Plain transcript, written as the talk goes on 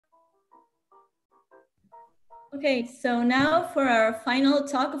Okay, so now for our final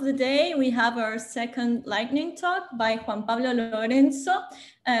talk of the day, we have our second lightning talk by Juan Pablo Lorenzo.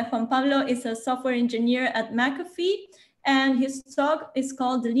 Juan Pablo is a software engineer at McAfee, and his talk is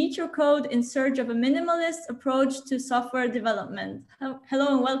called Delete Your Code in Search of a Minimalist Approach to Software Development. Hello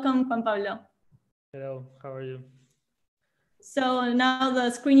and welcome, Juan Pablo. Hello, how are you? So now the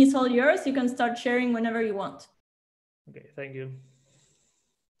screen is all yours. You can start sharing whenever you want. Okay, thank you.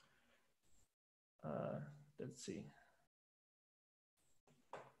 Let's see.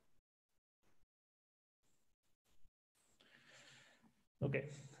 Okay,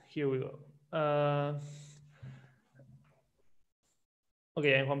 here we go.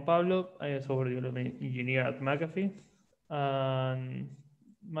 Okay, I'm Juan Pablo. I'm a software development engineer at McAfee.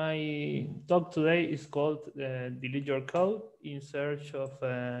 My talk today is called Delete Your Code in Search of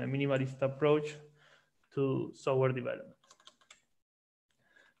a Minimalist Approach to Software Development.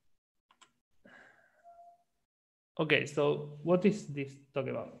 Okay, so what is this talk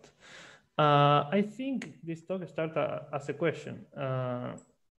about? I think this talk starts as a question.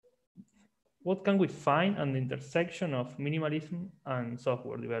 What can we find at the intersection of minimalism and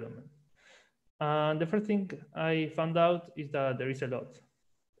software development? The first thing I found out is that there is a lot.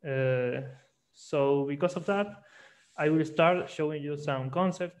 So because of that, I will start showing you some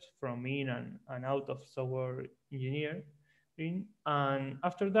concepts from in and out of software engineering. And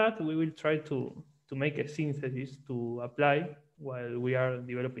after that, we will try to make a synthesis to apply while we are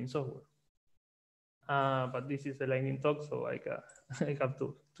developing software. But this is a lightning talk, so I have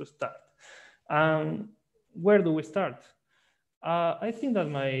to start. Where do we start? I think that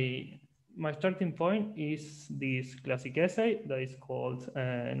my starting point is this classic essay that is called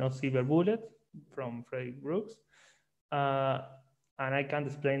No Silver Bullet from Frederick Brooks. And I can't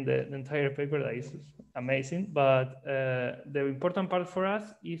explain the entire paper, that is amazing, but the important part for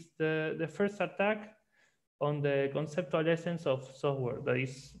us is the first attack on the conceptual essence of software, that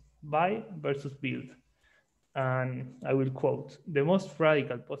is buy versus build. And I will quote, "The most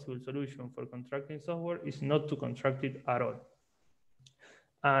radical possible solution for contracting software is not to contract it at all."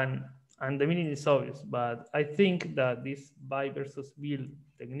 And the meaning is obvious, but I think that this buy versus build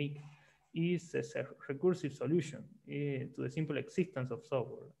technique is a recursive solution to the simple existence of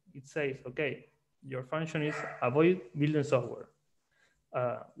software. It says, okay, your function is avoid building software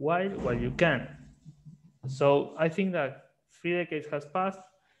while you can. So I think that 3 decades has passed,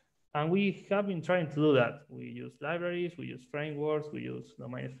 and we have been trying to do that. We use libraries, we use frameworks, we use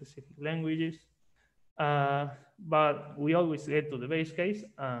domain-specific languages, but we always get to the base case,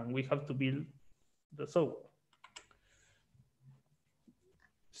 and we have to build the software.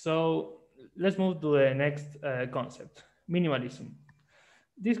 So let's move to the next concept, minimalism.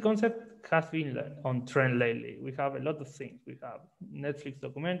 This concept has been on trend lately. We have a lot of things. We have Netflix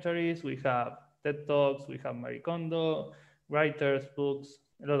documentaries, we have TED Talks, we have Marie Kondo, writers, books,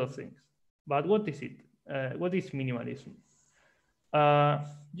 a lot of things. But what is it? What is minimalism?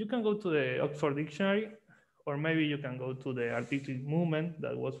 You can go to the Oxford Dictionary, or maybe you can go to the artistic movement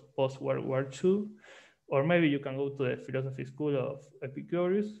that was post-World War II, or maybe you can go to the philosophy school of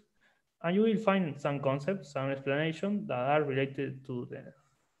Epicurus, and you will find some concepts, some explanations that are related to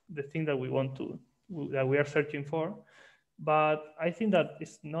the thing that we are searching for. But I think that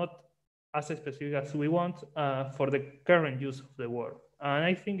it's not as specific as we want for the current use of the word. And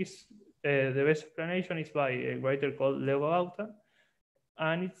I think the best explanation is by a writer called Leo Babauta.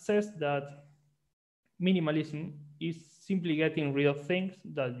 And it says that minimalism is simply getting rid of things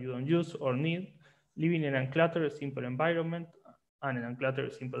that you don't use or need, living in an uncluttered, simple environment and an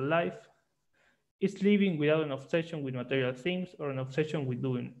uncluttered, simple life. It's living without an obsession with material things or an obsession with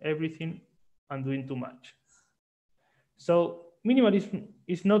doing everything and doing too much. So minimalism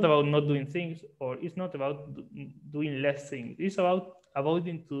is not about not doing things, or it's not about doing less things. It's about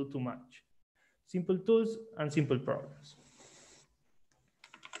avoiding to do too much. Simple tools and simple problems.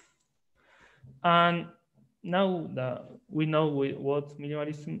 And now that we know what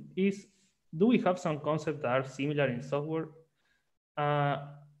minimalism is, do we have some concepts that are similar in software?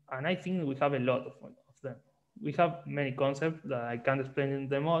 And I think we have a lot of them. We have many concepts that I can't explain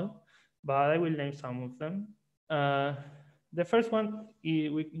them all, but I will name some of them. The first one,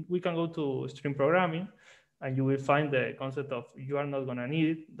 we can go to string programming, and you will find the concept of you are not gonna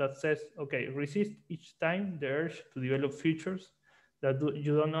need it, that says, okay, resist each time the urge to develop features that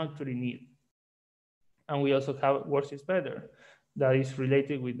you don't actually need. And we also have worse is better, that is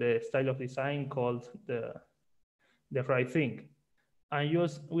related with the style of design called the right thing. And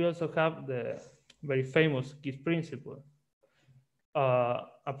we also have the very famous KISS principle.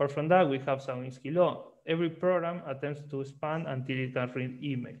 Apart from that, we have Sawinski law. Every program attempts to expand until it can read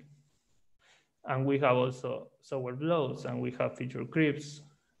email. And we have also software bloats, and we have feature creeps,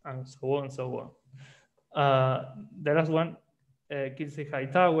 and so on and so on. The last one, Kinsey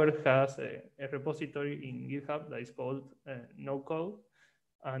Hightower, has a repository in GitHub that is called no code.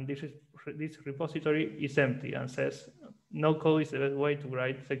 And this repository is empty and says no code is the best way to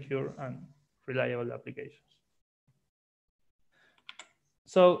write secure and reliable applications.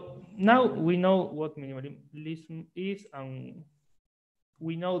 So now we know what minimalism is, and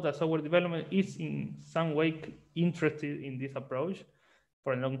we know that software development is in some way interested in this approach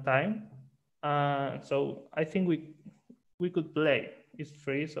for a long time. So I think we could play. It's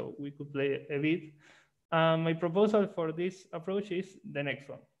free, so we could play a bit. My proposal for this approach is the next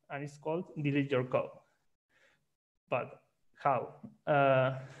one, and it's called delete your code. But how?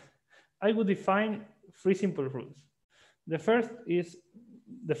 I would define 3 simple rules. The first is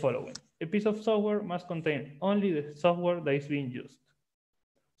the following. A piece of software must contain only the software that is being used.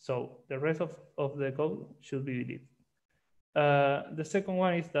 So the rest of the code should be deleted. The second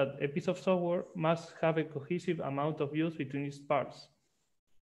one is that a piece of software must have a cohesive amount of use between its parts.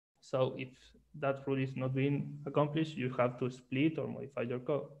 So if that rule is not being accomplished, you have to split or modify your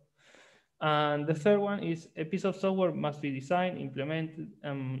code. And the third one is a piece of software must be designed, implemented,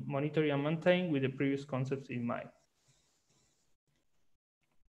 and monitored and maintained with the previous concepts in mind.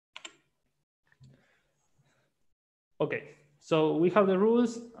 Okay, so we have the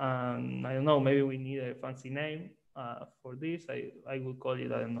rules, and I don't know, maybe we need a fancy name for this. I would call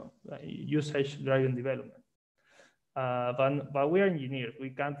it, I don't know, usage-driven development. But we are engineers.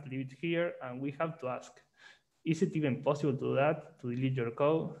 We can't leave it here, and we have to ask, is it even possible to do that, to delete your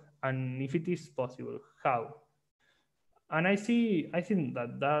code? And if it is possible, how? And I think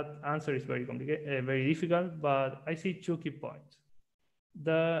that answer is very complicated, very difficult, but I see 2 key points.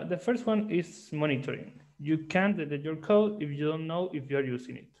 The first one is monitoring. You can't delete your code if you don't know if you're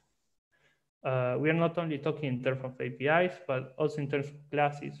using it. We are not only talking in terms of APIs, but also in terms of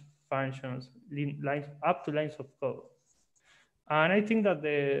classes, functions, lines, up to lines of code. And I think that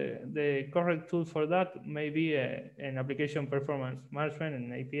the correct tool for that may be an application performance management, an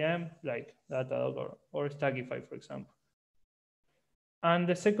APM, like Datadog or Stackify, for example. And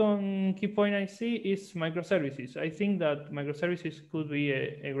the second key point I see is microservices. I think that microservices could be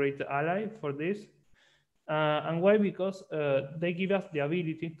a great ally for this. And why? Because they give us the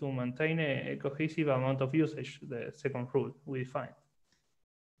ability to maintain a cohesive amount of usage, the second rule we define.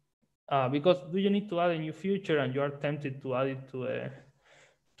 Because do you need to add a new feature and you are tempted to add it to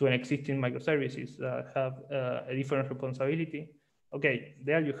an existing microservices that have a different responsibility? Okay,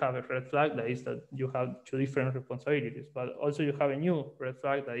 there you have a red flag that is that you have 2 different responsibilities, but also you have a new red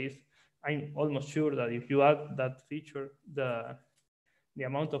flag that is, I'm almost sure that if you add that feature, the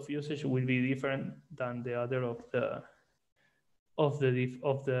amount of usage will be different than the other of the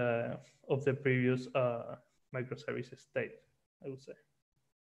previous microservices state, I would say.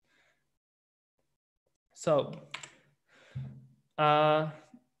 So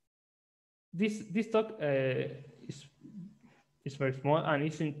this talk is very small and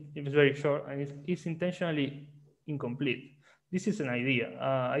it's very short, and it's intentionally incomplete. This is an idea.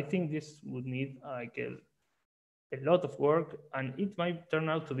 I think this would need like a lot of work, and it might turn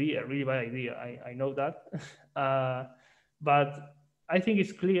out to be a really bad idea. I know that, but I think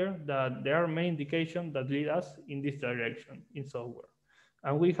it's clear that there are many indications that lead us in this direction in software.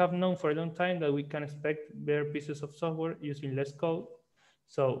 And we have known for a long time that we can expect better pieces of software using less code.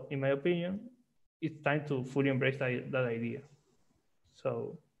 So in my opinion, it's time to fully embrace that idea.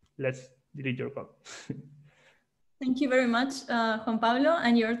 So let's delete your code. Thank you very much, Juan Pablo.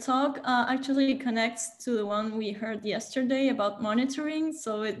 And your talk actually connects to the one we heard yesterday about monitoring.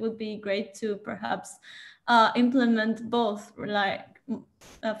 So it would be great to perhaps implement both, like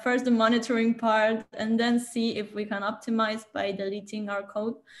first the monitoring part, and then see if we can optimize by deleting our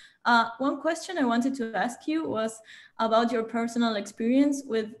code. One question I wanted to ask you was about your personal experience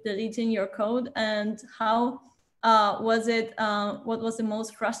with deleting your code, and how was it, what was the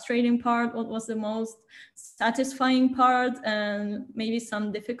most frustrating part, what was the most satisfying part, and maybe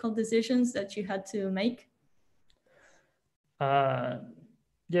some difficult decisions that you had to make?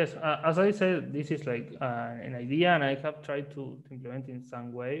 Yes, as I said, this is like an idea, and I have tried to implement in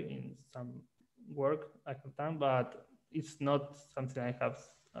some way, in some work I have done, but it's not something I have,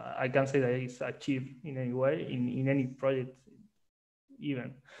 I can say that it's achieved in any way, in any project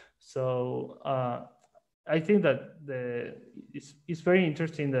even. So I think that it's very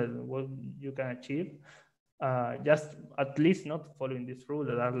interesting that what you can achieve, just at least not following this rule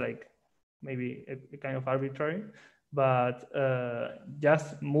that are like maybe a kind of arbitrary, but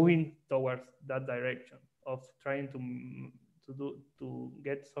just moving towards that direction of trying to to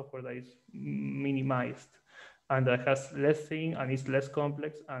get software that is minimized and that has less things and is less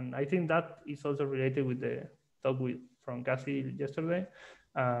complex. And I think that is also related with the talk from Cassie yesterday.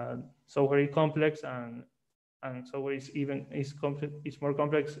 Software is complex and software is more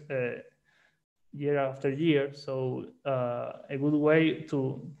complex year after year. So a good way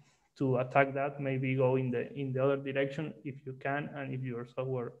to attack that maybe go in the other direction if you can, and if your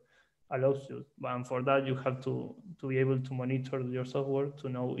software allows you. And for that, you have to be able to monitor your software to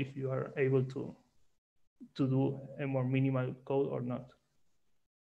know if you are able to do a more minimal code or not.